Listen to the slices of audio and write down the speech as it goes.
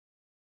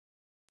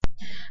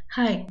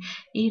Hi!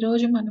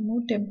 ఈరోజు మనము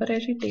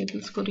temporary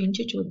tables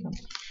గురించి చూద్దాం.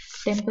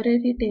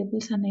 టెంపరరీ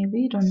టేబుల్స్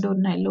అనేవి 2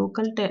 ఉన్నాయి.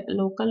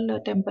 Local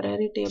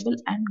temporary table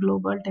and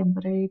global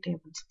temporary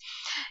tables.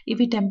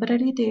 ఇవి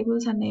టెంపరరీ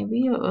టేబుల్స్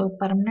అనేవి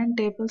పర్మనెంట్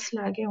టేబుల్స్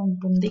లాగే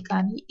ఉంటుంది.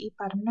 కానీ ఈ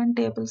పర్మనెంట్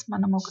టేబుల్స్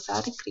మనం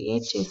ఒకసారి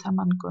క్రియేట్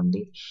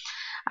చేసామనుకోండి,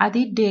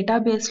 అది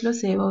డేటాబేస్‌లో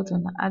సేవ్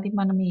అవుతుంది. అది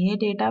మనం ఏ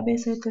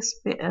డేటాబేస్ అయితే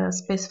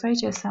స్పెసిఫై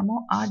చేసామో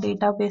ఆ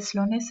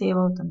డేటాబేస్‌లోనే సేవ్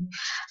అవుతుంది.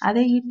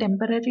 అదే ఈ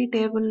టెంపరరీ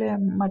టేబుల్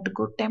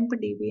మటుకు టెంప్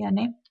డీబీ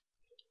అనే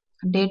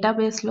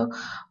డేటాబేస్‌లో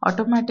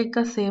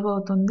ఆటోమేటిక్‌గా సేవ్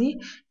అవుతుంది.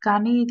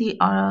 కానీ ఇది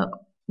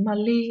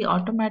మళ్ళీ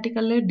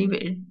ఆటోమేటికల్లీ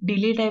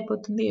డిలీట్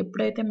అయిపోతుంది.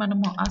 ఎప్పుడైతే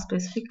మనము ఆ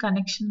స్పెసిఫిక్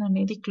కనెక్షన్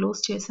అనేది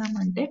క్లోజ్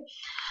చేసామంటే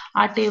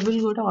ఆ టేబుల్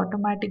కూడా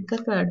ఆటోమేటిక్‌గా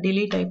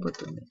డిలీట్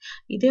అయిపోతుంది.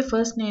 ఇదే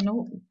ఫస్ట్ నేను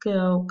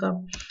ఒక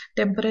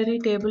టెంపరరీ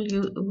టేబుల్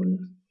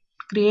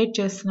క్రియేట్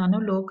చేస్తున్నాను.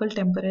 Local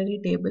temporary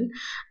table.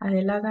 అది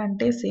ఎలాగా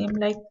అంటే సేమ్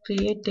లైక్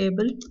క్రియేట్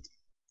టేబుల్.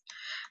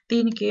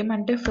 దీనికి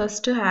ఏమంటే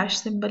ఫస్ట్ హ్యాష్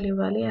సింబల్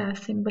ఇవ్వాలి.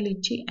 హ్యాష్ సింబల్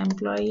ఇచ్చి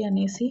ఎంప్లాయీ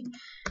అనేసి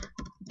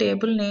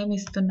టేబుల్ నేమ్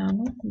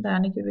ఇస్తున్నాను.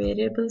 దానికి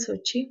వేరియబుల్స్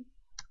వచ్చి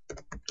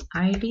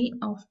ఐడి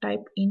ఆఫ్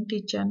టైప్ ఇంట్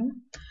ఇచ్చాను.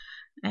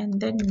 And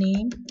then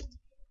name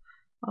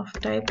of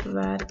type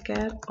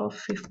varchar of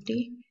 50.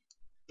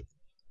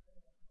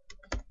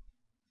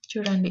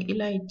 చూడండి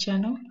ఇలా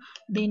ఇచ్చాను.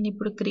 దీన్ని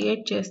ఇప్పుడు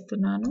క్రియేట్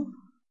చేస్తున్నాను.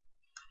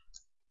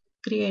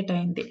 క్రియేట్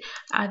అయింది.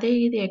 అదే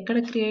ఇది ఎక్కడ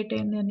క్రియేట్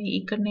అయింది అని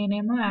ఇక్కడ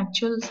నేనేమో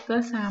యాక్చువల్స్‌గా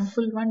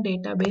sample1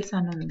 డేటాబేస్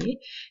అని ఉంది.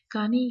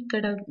 కానీ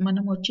ఇక్కడ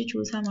మనం వచ్చి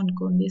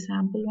చూసామనుకోండి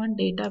sample1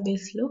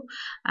 డేటాబేస్‌లో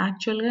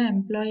యాక్చువల్‌గా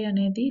ఎంప్లాయీ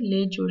అనేది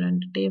లేదు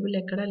చూడండి. టేబుల్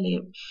ఎక్కడ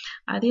లేవు.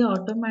 అది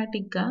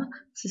ఆటోమేటిక్‌గా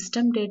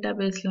సిస్టమ్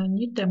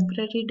డేటాబేస్‌లోని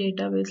టెంపరరీ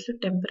డేటాబేస్‌లో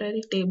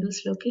టెంపరరీ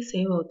టేబుల్స్‌లోకి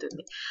సేవ్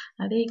అవుతుంది.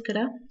 అదే ఇక్కడ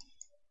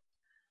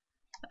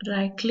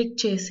రైట్ క్లిక్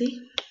చేసి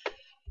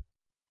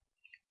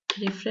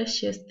రిఫ్రెష్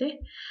చేస్తే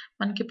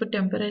మనకి ఇప్పుడు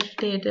టెంపరరీ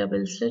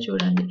డేటాబేస్లో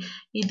చూడండి,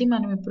 ఇది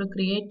మనం ఇప్పుడు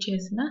క్రియేట్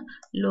చేసిన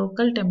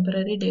లోకల్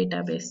టెంపరరీ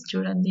డేటాబేస్.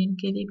 చూడండి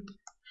దీనికి ఇది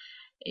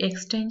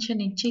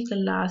ఎక్స్టెన్షన్ ఇచ్చి ఇక్కడ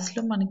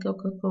లాస్ట్లో మనకి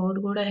ఒక కోడ్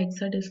కూడా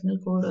హెక్సాడెసిమల్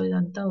కోడ్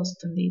ఇదంతా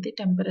వస్తుంది. ఇది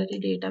టెంపరరీ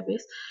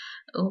డేటాబేస్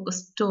ఒక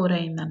స్టోర్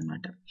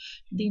అయిందనమాట.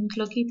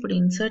 దీంట్లోకి ఇప్పుడు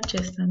ఇన్సర్ట్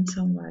చేస్తాను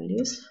some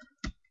values.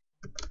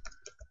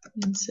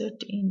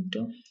 Insert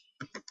into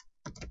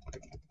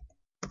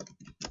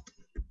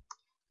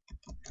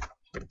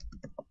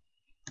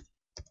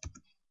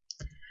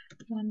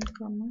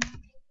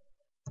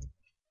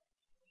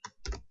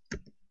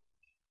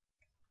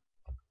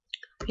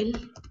fill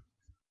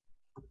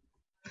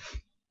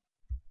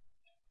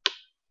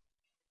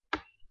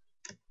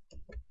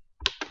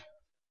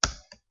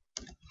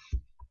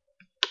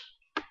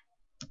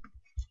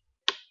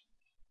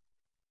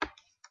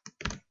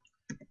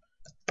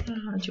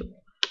రాజు.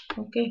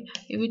 ఓకే,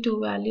 ఇవి 2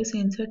 వాల్యూస్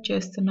ఇన్సర్ట్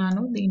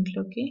చేస్తున్నాను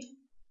దీంట్లోకి.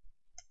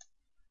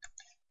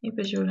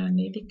 ఇప్పుడు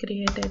చూడండి ఇది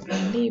క్రియేట్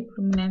అయిపోయింది.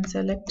 ఇప్పుడు నేను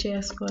సెలెక్ట్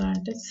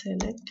చేసుకోవాలంటే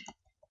సెలెక్ట్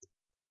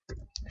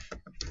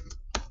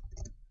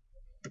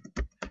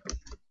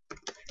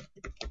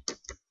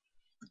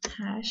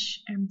హ్యాష్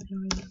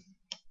ఎంప్లాయీ.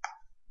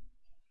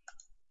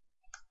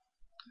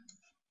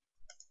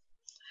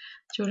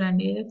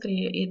 చూడండి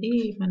ఇది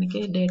మనకి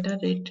డేటా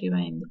రిట్రీవ్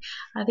అయింది.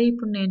 అదే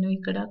ఇప్పుడు నేను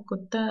ఇక్కడ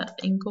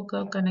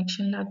ఇంకొక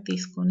కనెక్షన్ లాగా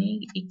తీసుకొని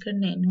ఇక్కడ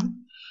నేను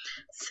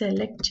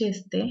సెలెక్ట్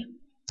చేస్తే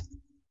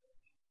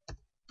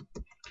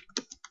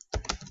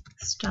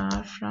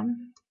స్టార్ ఫ్రమ్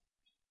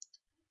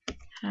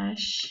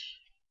హ్యాష్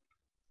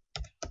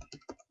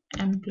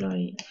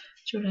ఎంప్లాయీ.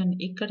 చూడండి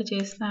ఇక్కడ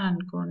చేసిన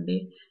అనుకోండి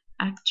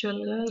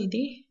యాక్చువల్గా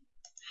ఇది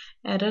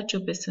ఎర్రర్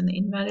చూపిస్తుంది.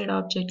 Invalid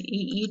object.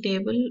 ఈ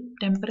టేబుల్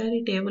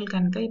టెంపరరీ టేబుల్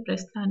కనుక ఈ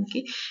ప్రస్తుతానికి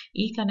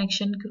ఈ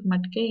కనెక్షన్కి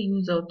మటుకే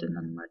యూజ్ అవుతుంది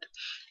అనమాట.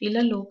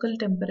 ఇలా లోకల్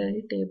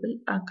టెంపరరీ టేబుల్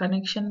ఆ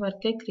కనెక్షన్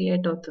వరకే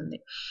క్రియేట్ అవుతుంది.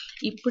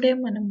 ఇప్పుడే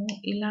మనము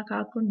ఇలా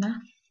కాకుండా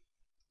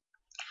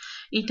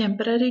ఈ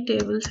టెంపరరీ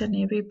టేబుల్స్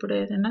అనేవి ఇప్పుడు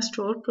ఏదైనా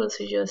స్టోర్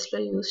ప్రొసీజర్స్లో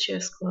యూజ్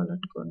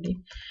చేసుకోవాలనుకోండి,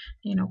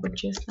 నేను ఒకటి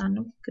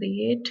చేస్తాను.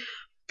 Create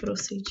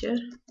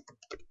procedure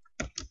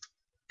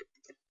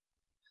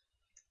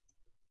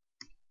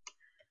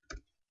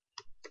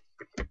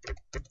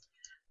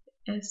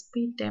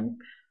sp-temp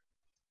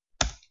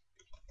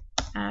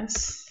as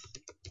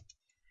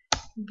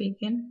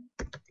begin.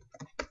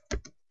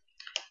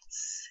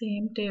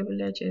 Same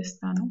table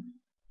చేస్తాను.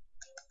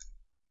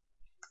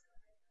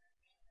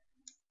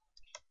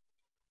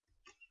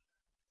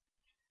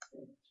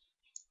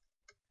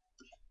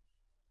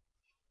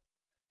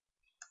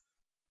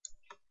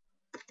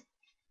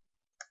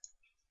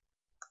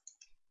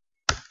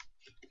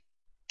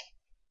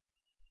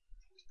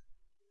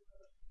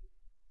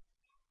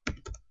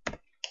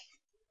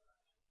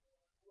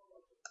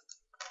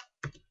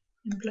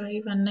 ఎంప్లాయీ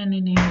 1 అని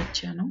నేను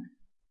ఇచ్చాను.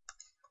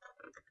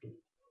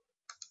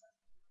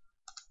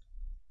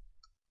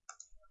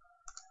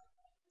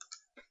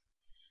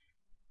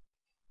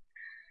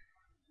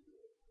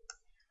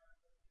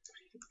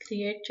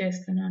 క్రియేట్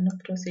చేస్తున్నాను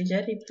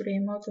ప్రొసీజర్. ఇప్పుడు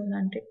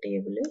ఏమవుతుందంటే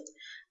టేబుల్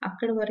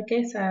అక్కడ వరకే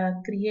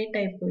క్రియేట్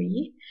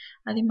అయిపోయి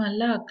అది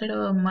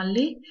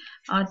మళ్ళీ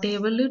ఆ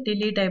టేబుల్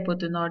డిలీట్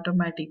అయిపోతుంది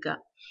ఆటోమేటిక్గా.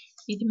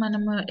 ఇది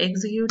మనము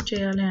ఎగ్జిక్యూట్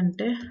చేయాలి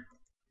అంటే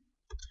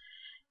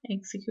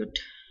ఎగ్జిక్యూట్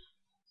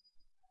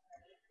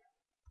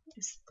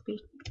sp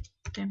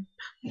temp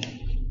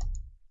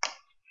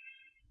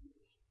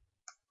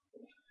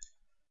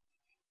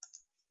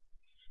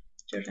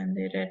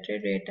చూడండి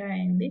రిట్రీవ్ డేటా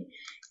అయింది.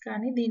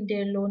 కానీ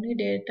దీంట్లోని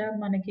డేటా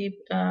మనకి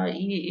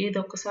ఇది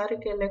ఒక్కసారి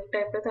సెలెక్ట్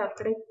అయిపోతే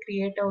అక్కడే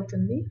క్రియేట్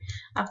అవుతుంది,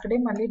 అక్కడే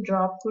మళ్ళీ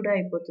డ్రాప్ కూడా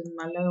అయిపోతుంది.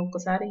 మళ్ళీ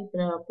ఒకసారి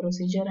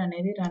ప్రొసీజర్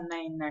అనేది రన్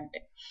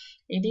అయిందంటే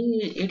ఇది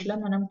ఇట్లా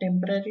మనం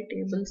టెంపరీ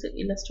టేబుల్స్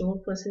ఇలా స్టోర్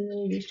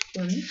ప్రొసీజర్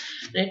తీసుకొని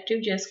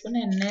రిట్రీవ్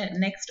చేసుకుని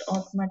నెక్స్ట్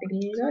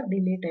ఆటోమేటిక్గా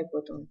డిలీట్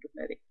అయిపోతూ ఉంటుంది.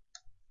 అది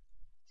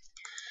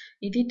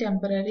ఇది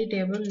temporary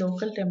table,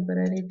 local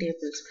temporary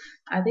tables.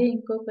 అదే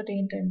ఇంకొకటి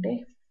ఏంటంటే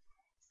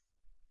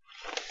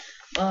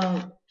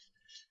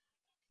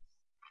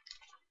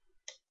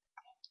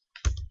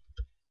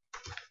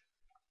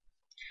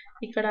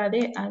ఇక్కడ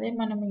అదే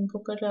మనం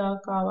ఇంకొకటి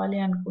కావాలి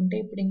అనుకుంటే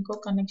ఇప్పుడు ఇంకో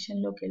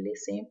కనెక్షన్లోకి వెళ్ళి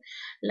సేమ్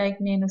లైక్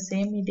నేను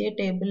సేమ్ ఇదే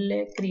టేబుల్లే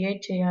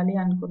క్రియేట్ చేయాలి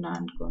అనుకున్నా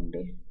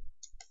అనుకోండి,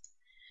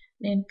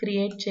 నేను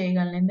క్రియేట్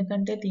చేయగలను.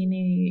 ఎందుకంటే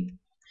దీని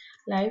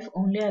లైఫ్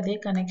ఓన్లీ అదే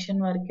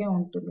కనెక్షన్ వరకే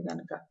ఉంటుంది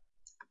కనుక.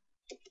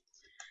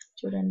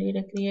 చూడండి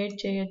ఇక్కడ క్రియేట్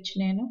చేయొచ్చు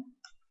నేను.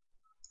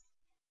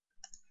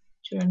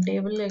 చూడండి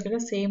టేబుల్ దగ్గర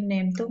సేమ్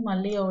నేమ్తో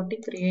మళ్ళీ ఒకటి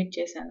క్రియేట్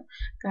చేశాను.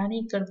 కానీ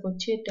ఇక్కడికి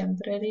వచ్చి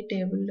టెంపరీ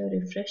టేబుల్లో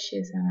రిఫ్రెష్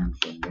చేశాను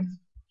అనుకోండి,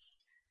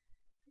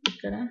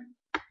 ఇక్కడ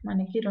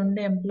మనకి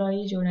 2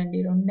 ఎంప్లాయీ చూడండి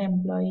 2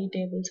 ఎంప్లాయీ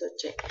టేబుల్స్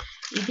వచ్చాయి.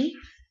 ఇది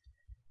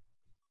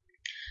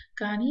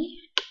కానీ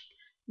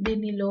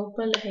దీని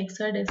లోపల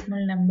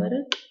హెక్సాడెసిమల్ నెంబర్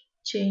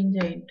చేంజ్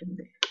అయి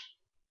ఉంటుంది.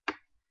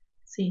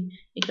 సి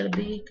ఇక్కడ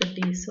బి ఇక్కడ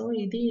డి. సో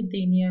ఇది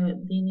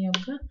దీని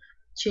యొక్క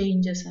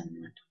చేంజెస్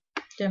అన్నమాట.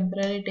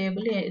 టెంపరీ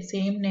టేబుల్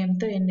సేమ్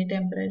నేమ్తో ఎన్ని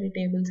టెంపరీ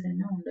టేబుల్స్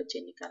అయినా ఉండొచ్చు,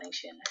 ఎన్ని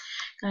కనెక్షన్,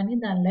 కానీ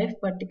దాని లైఫ్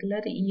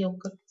పర్టికులర్ ఈ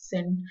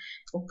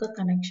ఒక్క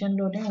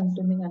కనెక్షన్లోనే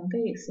ఉంటుంది కనుక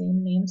సేమ్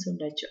నేమ్స్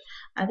ఉండొచ్చు.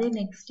 అదే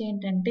నెక్స్ట్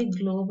ఏంటంటే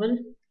గ్లోబల్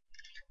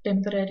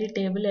టెంపరీ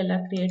టేబుల్ ఎలా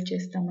క్రియేట్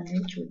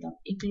చేస్తామనేది చూద్దాం.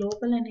 ఈ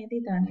గ్లోబల్ అనేది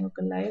దాని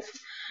యొక్క లైఫ్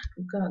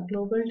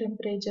గ్లోబల్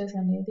టెంపరేచర్స్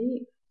అనేది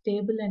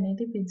టేబుల్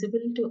అనేది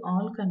విజిబుల్ టు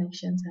ఆల్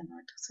కనెక్షన్స్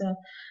అన్నమాట. సో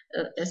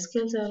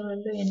SQL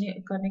సర్వర్లో ఎన్ని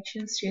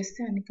కనెక్షన్స్ చేస్తే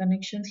అన్ని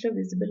కనెక్షన్స్లో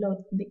విజిబుల్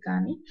అవుతుంది.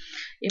 కానీ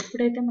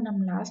ఎప్పుడైతే మనం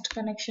లాస్ట్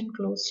కనెక్షన్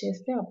క్లోజ్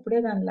చేస్తే అప్పుడే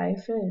దాని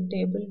లైఫ్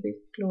టేబుల్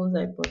క్లోజ్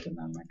అయిపోతుంది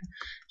అన్నమాట.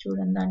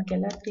 చూడండి దానికి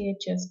ఎలా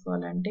క్రియేట్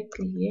చేసుకోవాలంటే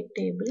క్రియేట్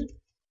టేబుల్,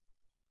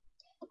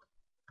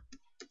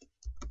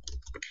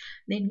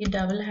 దీనికి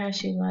డబుల్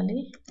హ్యాష్ ఇవ్వాలి,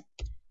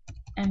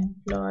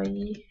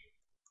 ఎంప్లాయీ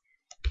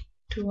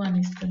 2 అని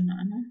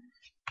ఇస్తున్నాను,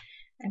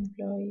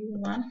 ఎంప్లాయీ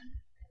 1,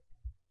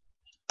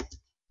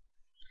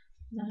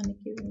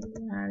 దానికి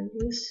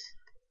values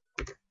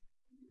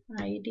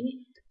ID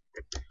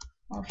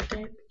of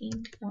type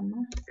int,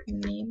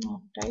 name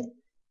of type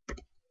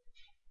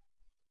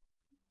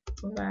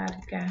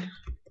varchar.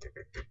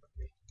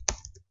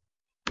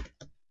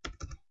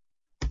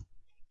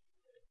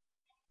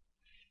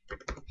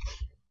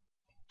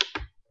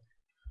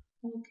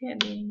 Okay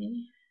దీన్ని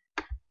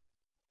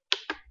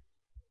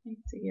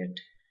ఎగ్జిక్యూట్.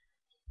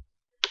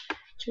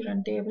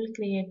 చూడండి టేబుల్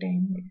క్రియేట్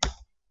అయింది.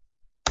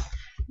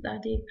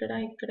 అది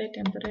ఇక్కడే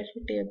టెంపరీ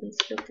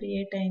టేబుల్స్లో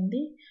క్రియేట్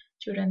అయింది.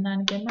 చూడండి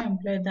దానికేమో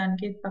ఎంప్లాయీ,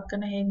 దానికి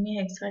పక్కన ఏమీ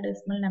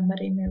హెక్సాడెసిమల్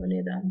నెంబర్ ఏమి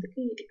ఇవ్వలేదు. అందుకే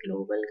ఇది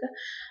గ్లోబల్గా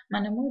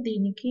మనము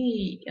దీనికి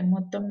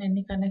మొత్తం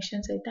ఎన్ని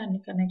కనెక్షన్స్ అయితే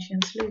అన్ని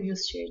కనెక్షన్స్లో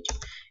యూస్ చేయొచ్చు.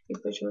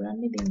 ఇప్పుడు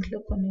చూడండి దీంట్లో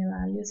కొన్ని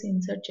వాల్యూస్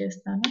ఇన్సర్ట్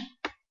చేస్తాను.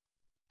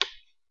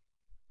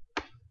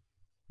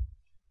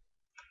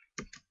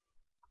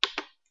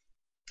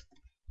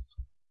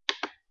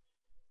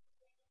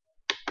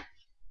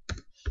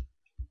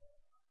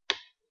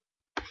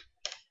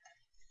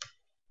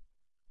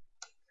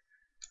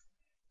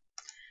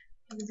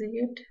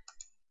 Execute.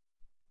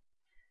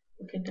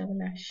 Okay, double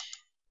hash.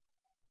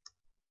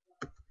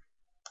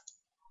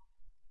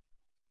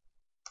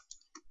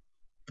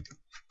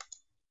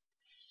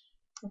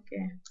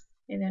 Okay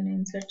ఇదని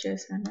ఇన్సర్ట్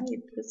చేశాను.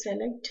 ఇప్పుడు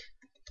సెలెక్ట్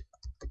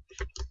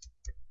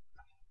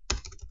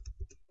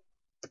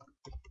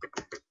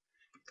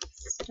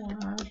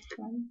స్టార్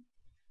ఫ్రమ్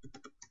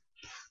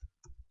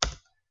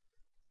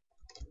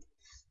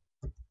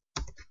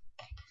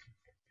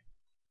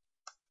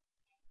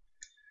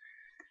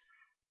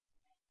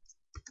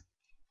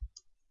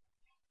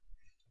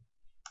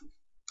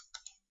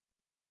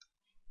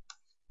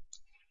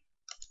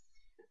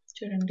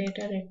చూడండి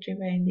డేటా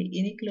రిట్రీవ్ అయింది.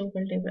 ఇది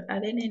గ్లోబల్ టేబుల్.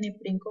 అదే నేను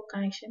ఇప్పుడు ఇంకో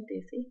కనెక్షన్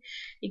తీసి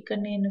ఇక్కడ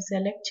నేను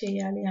సెలెక్ట్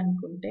చేయాలి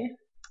అనుకుంటే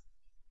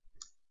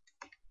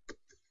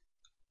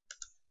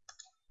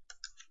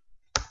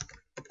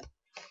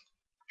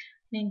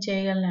నేను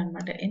చేయగలను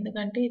అనమాట.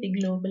 ఎందుకంటే ఇది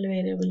గ్లోబల్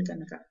వేరియబుల్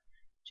కనుక.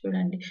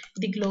 చూడండి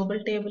ఇది గ్లోబల్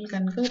టేబుల్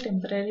కనుక,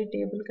 టెంపరీ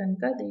టేబుల్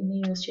కనుక దీన్ని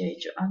యూజ్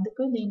చేయొచ్చు.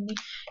 అందుకు దీన్ని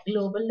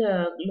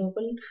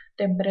గ్లోబల్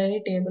టెంపరీ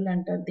టేబుల్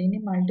అంటారు. దీన్ని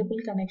మల్టిపుల్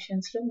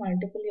కనెక్షన్స్లో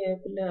మల్టిపుల్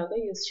టేబుల్ లాగా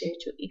యూజ్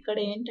చేయొచ్చు. ఇక్కడ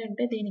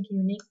ఏంటంటే దీనికి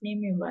యూనిక్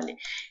నేమ్ ఇవ్వాలి.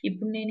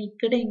 ఇప్పుడు నేను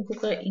ఇక్కడ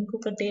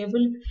ఇంకొక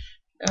టేబుల్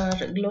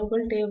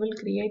గ్లోబల్ టేబుల్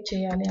క్రియేట్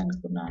చేయాలి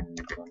అనుకున్నాను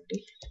అనుకోండి,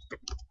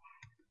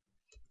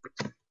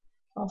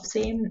 ఆఫ్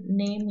సేమ్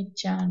నేమ్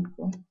ఇచ్చాను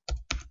అనుకో,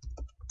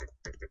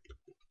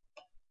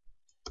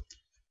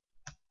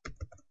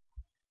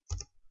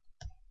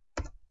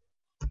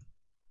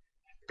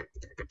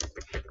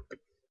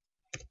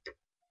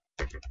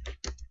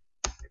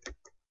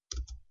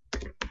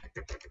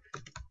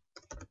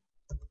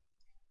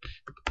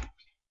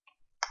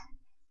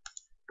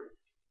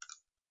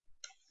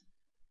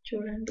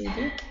 చూడండి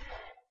ఇది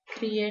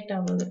క్రియేట్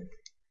అవ్వదు.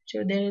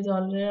 So there is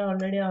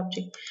already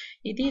object.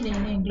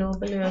 దీని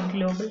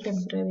గ్లోబల్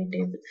టెంపరరీ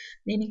టేబుల్.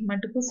 దీనికి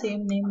మటుకు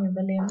సేమ్ నేమ్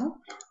ఇవ్వలేము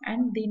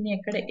అండ్ దీన్ని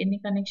ఎన్ని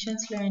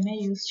కనెక్షన్స్లో అయినా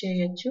యూస్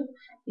చేయొచ్చు.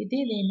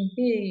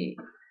 దీనికి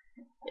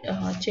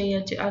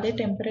చేయొచ్చు. అదే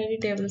టెంపరరీ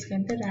టేబుల్స్కి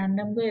అయితే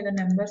ర్యాండమ్గా ఏదో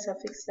నెంబర్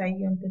సఫిక్స్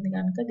అయ్యి ఉంటుంది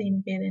కనుక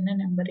దీనికి ఏదైనా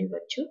నెంబర్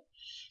ఇవ్వచ్చు,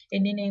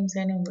 ఎన్ని నేమ్స్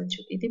అయినా ఇవ్వచ్చు.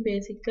 ఇది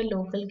బేసిక్గా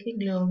లోకల్కి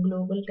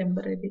గ్లోబల్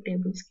టెంపరరీ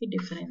టేబుల్స్కి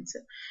డిఫరెన్స్.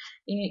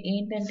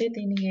 ఏంటంటే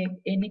దీనికి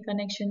ఎన్ని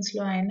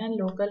కనెక్షన్స్లో అయినా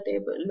లోకల్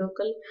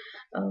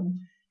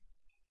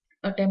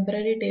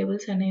టెంపరరీ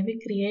టేబుల్స్ అనేవి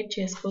క్రియేట్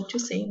చేసుకోవచ్చు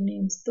సేమ్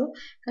నేమ్స్తో,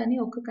 కానీ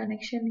ఒక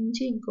కనెక్షన్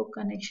నుంచి ఇంకొక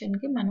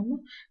కనెక్షన్కి మనము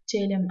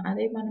చేయలేము.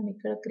 అదే మనం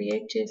ఇక్కడ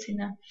క్రియేట్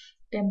చేసిన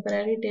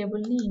టెంపరరీ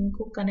టేబుల్ని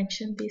ఇంకో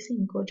కనెక్షన్ తీసి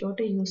ఇంకో చోట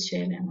యూస్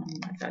చేయలేము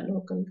అనమాట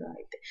లోకల్గా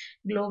అయితే.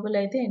 గ్లోబల్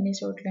అయితే ఎన్ని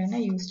చోట్లైనా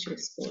యూస్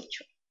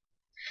చేసుకోవచ్చు.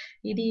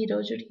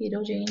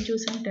 ఈరోజు ఏం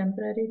చూసాం,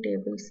 టెంపరరీ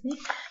టేబుల్స్ని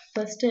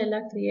ఫస్ట్ ఎలా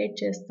క్రియేట్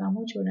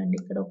చేస్తామో చూడండి.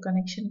 ఇక్కడ ఒక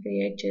కనెక్షన్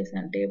క్రియేట్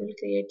చేశాను, టేబుల్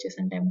క్రియేట్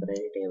చేశాను,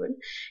 టెంపరరీ టేబుల్.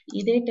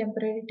 ఇదే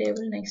టెంపరరీ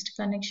టేబుల్ నెక్స్ట్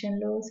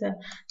కనెక్షన్లో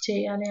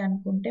చేయాలి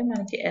అనుకుంటే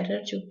మనకి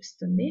ఎర్రర్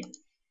చూపిస్తుంది.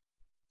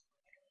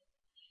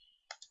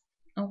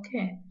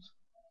 ఓకే,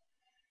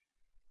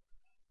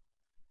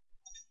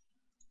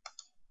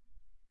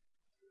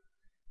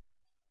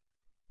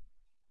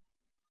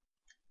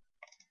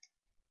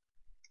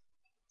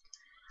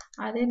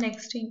 అదే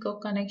నెక్స్ట్ ఇంకో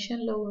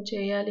కనెక్షన్లో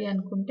చేయాలి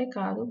అనుకుంటే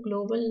కాదు.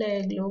 గ్లోబల్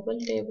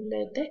టేబుల్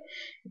అయితే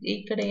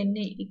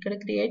ఇక్కడ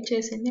క్రియేట్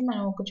చేసింది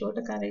మనం ఒక చోట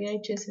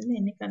క్రియేట్ చేసింది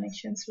ఎన్ని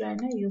కనెక్షన్స్లో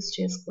అయినా యూస్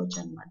చేసుకోవచ్చు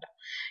అనమాట.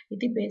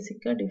 ఇది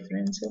బేసిక్గా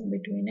difference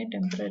between A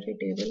temporary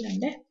table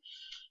and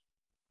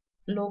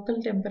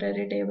local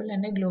temporary table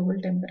and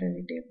global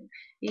temporary table.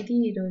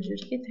 ఈ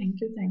రోజుకి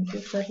థ్యాంక్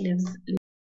యూ ఫర్ లిస్